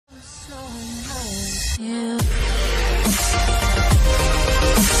Yeah.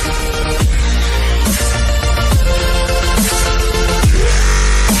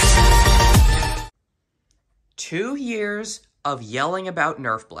 2 years of yelling about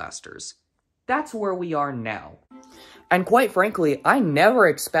Nerf blasters. That's where we are now. And quite frankly, I never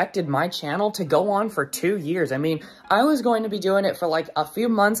expected my channel to go on for 2 years. I mean, I was going to be doing it for like a few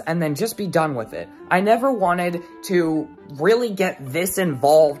months and then just be done with it. I never wanted to really get this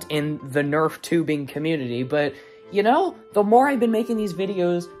involved in the Nerf tubing community, but you know, the more I've been making these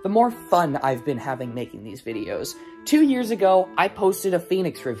videos, the more fun I've been having making these videos. 2 years ago, I posted a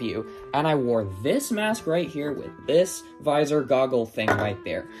Phoenix review, and I wore this mask right here with this visor goggle thing right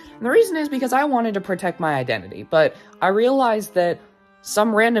there. And the reason is because I wanted to protect my identity, but I realized that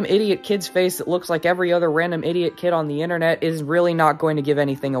some random idiot kid's face that looks like every other random idiot kid on the internet is really not going to give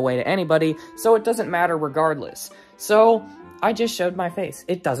anything away to anybody, so it doesn't matter regardless. So, I just showed my face.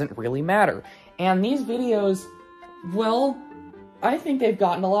 It doesn't really matter. And these videos, well, I think they've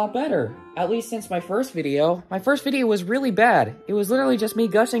gotten a lot better. At least since my first video. My first video was really bad. It was literally just me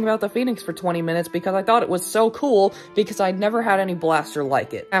gushing about the Phoenix for 20 minutes because I thought it was so cool because I'd never had any blaster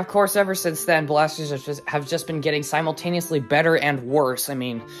like it. And of course, ever since then, blasters have just been getting simultaneously better and worse. I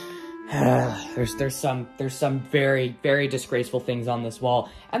mean, there's some very, very disgraceful things on this wall,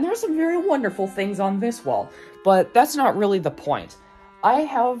 and there's some very wonderful things on this wall. But that's not really the point.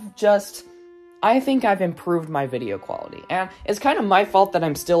 I think I've improved my video quality, and it's kind of my fault that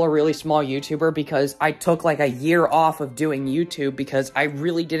I'm still a really small YouTuber because I took like a year off of doing YouTube because I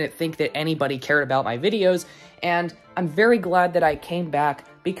really didn't think that anybody cared about my videos, and I'm very glad that I came back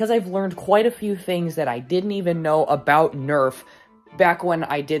because I've learned quite a few things that I didn't even know about Nerf back when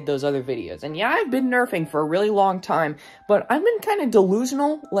I did those other videos. And yeah, I've been nerfing for a really long time, but I've been kind of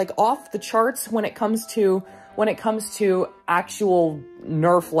delusional, like off the charts when it comes to actual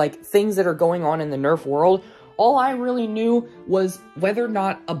Nerf, like, things that are going on in the Nerf world. All I really knew was whether or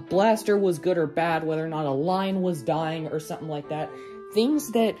not a blaster was good or bad, whether or not a line was dying or something like that.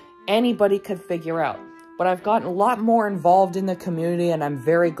 Things that anybody could figure out. But I've gotten a lot more involved in the community, and I'm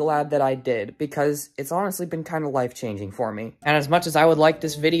very glad that I did, because it's honestly been kind of life-changing for me. And as much as I would like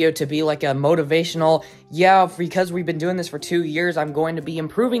this video to be like a motivational, yeah, because we've been doing this for 2 years, I'm going to be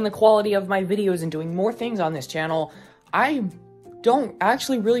improving the quality of my videos and doing more things on this channel, I don't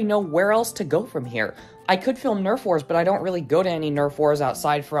actually really know where else to go from here. I could film Nerf Wars, but I don't really go to any Nerf Wars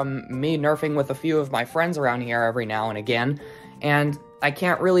outside from me nerfing with a few of my friends around here every now and again. And I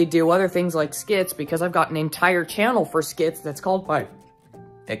can't really do other things like skits because I've got an entire channel for skits that's called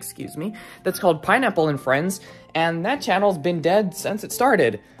that's called Pineapple and Friends, and that channel's been dead since it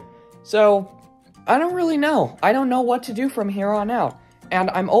started. So, I don't really know. I don't know what to do from here on out. And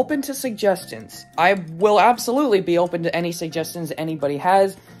I'm open to suggestions. I will absolutely be open to any suggestions anybody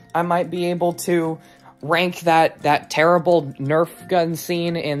has. I might be able to rank that terrible Nerf gun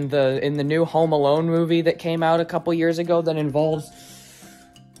scene in the new Home Alone movie that came out a couple years ago that involves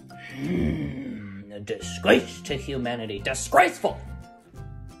a disgrace to humanity. Disgraceful!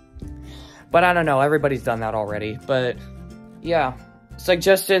 But I don't know, everybody's done that already. But yeah,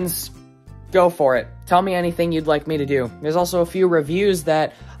 suggestions, go for it. Tell me anything you'd like me to do. There's also a few reviews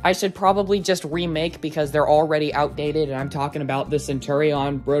that I should probably just remake because they're already outdated, and I'm talking about the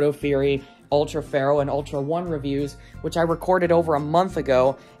Centurion, Broto Fury, Ultra Pharaoh, and Ultra One reviews, which I recorded over a month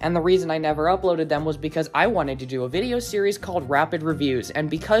ago, and the reason I never uploaded them was because I wanted to do a video series called Rapid Reviews, and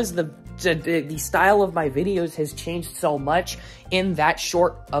because the style of my videos has changed so much in that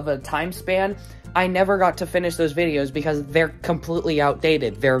short of a time span, I never got to finish those videos because they're completely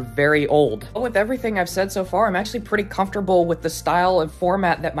outdated. They're very old. But with everything I've said so far, I'm actually pretty comfortable with the style and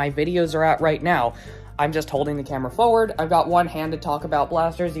format that my videos are at right now. I'm just holding the camera forward, I've got one hand to talk about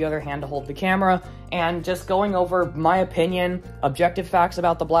blasters, the other hand to hold the camera, and just going over my opinion, objective facts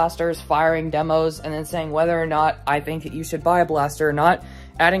about the blasters, firing demos, and then saying whether or not I think that you should buy a blaster or not,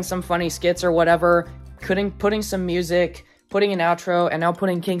 adding some funny skits or whatever, putting some music, putting an outro, and now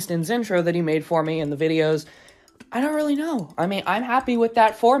putting Kingston's intro that he made for me in the videos. I don't really know. I mean, I'm happy with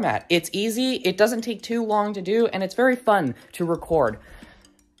that format. It's easy, it doesn't take too long to do, and it's very fun to record.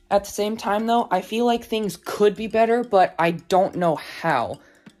 At the same time, though, I feel like things could be better, but I don't know how.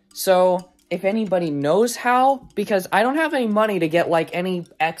 So, if anybody knows how, because I don't have any money to get, like, any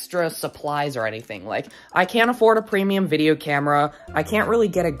extra supplies or anything. Like, I can't afford a premium video camera, I can't really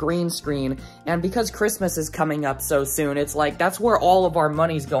get a green screen, and because Christmas is coming up so soon, it's like, that's where all of our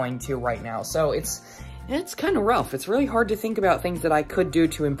money's going to right now. So, it's it's kind of rough. It's really hard to think about things that I could do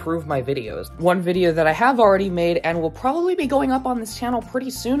to improve my videos. One video that I have already made and will probably be going up on this channel pretty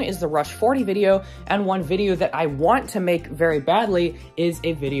soon is the Rush 40 video, and one video that I want to make very badly is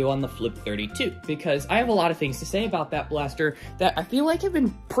a video on the Flip 32, because I have a lot of things to say about that blaster that I feel like have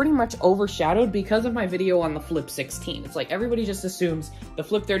been pretty much overshadowed because of my video on the Flip 16. It's like everybody just assumes the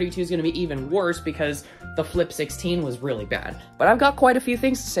Flip 32 is going to be even worse because the Flip 16 was really bad. But I've got quite a few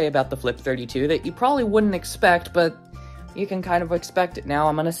things to say about the Flip 32 that you probably wouldn't expect, but you can kind of expect it now.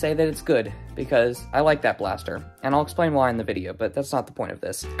 I'm gonna say that it's good, because I like that blaster, and I'll explain why in the video, but that's not the point of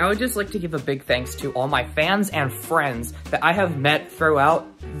this. I would just like to give a big thanks to all my fans and friends that I have met throughout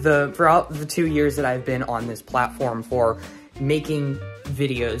the 2 years that I've been on this platform for making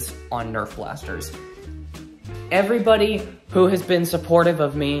videos on Nerf blasters. Everybody who has been supportive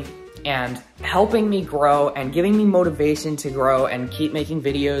of me and helping me grow and giving me motivation to grow and keep making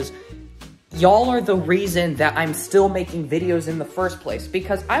videos, y'all are the reason that I'm still making videos in the first place,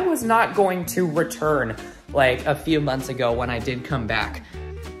 because I was not going to return like a few months ago when I did come back.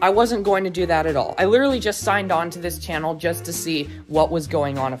 I wasn't going to do that at all. I literally just signed on to this channel just to see what was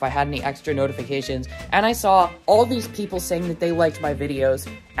going on, if I had any extra notifications, and I saw all these people saying that they liked my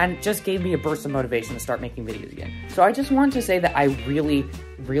videos, and just gave me a burst of motivation to start making videos again. So I just wanted to say that I really,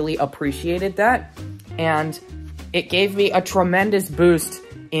 really appreciated that, and it gave me a tremendous boost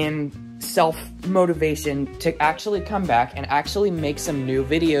in self-motivation to actually come back and actually make some new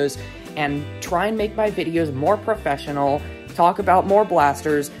videos and try and make my videos more professional, talk about more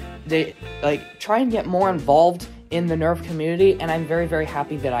blasters, try and get more involved in the Nerf community, and I'm very, very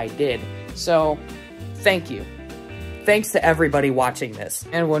happy that I did. So, thank you. Thanks to everybody watching this.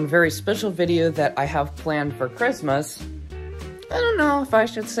 And one very special video that I have planned for Christmas, I don't know if I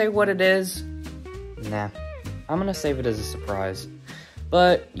should say what it is. Nah, I'm gonna save it as a surprise.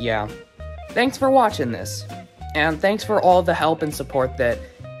 But, yeah. Thanks for watching this, and thanks for all the help and support that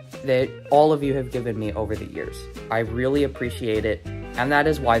all of you have given me over the years. I really appreciate it, and that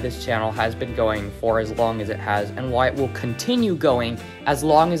is why this channel has been going for as long as it has, and why it will continue going as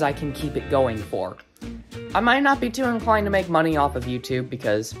long as I can keep it going for. I might not be too inclined to make money off of YouTube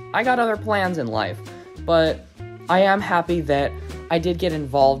because I got other plans in life, but I am happy that I did get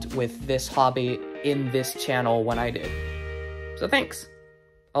involved with this hobby in this channel when I did. So thanks.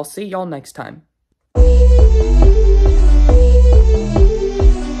 I'll see y'all next time.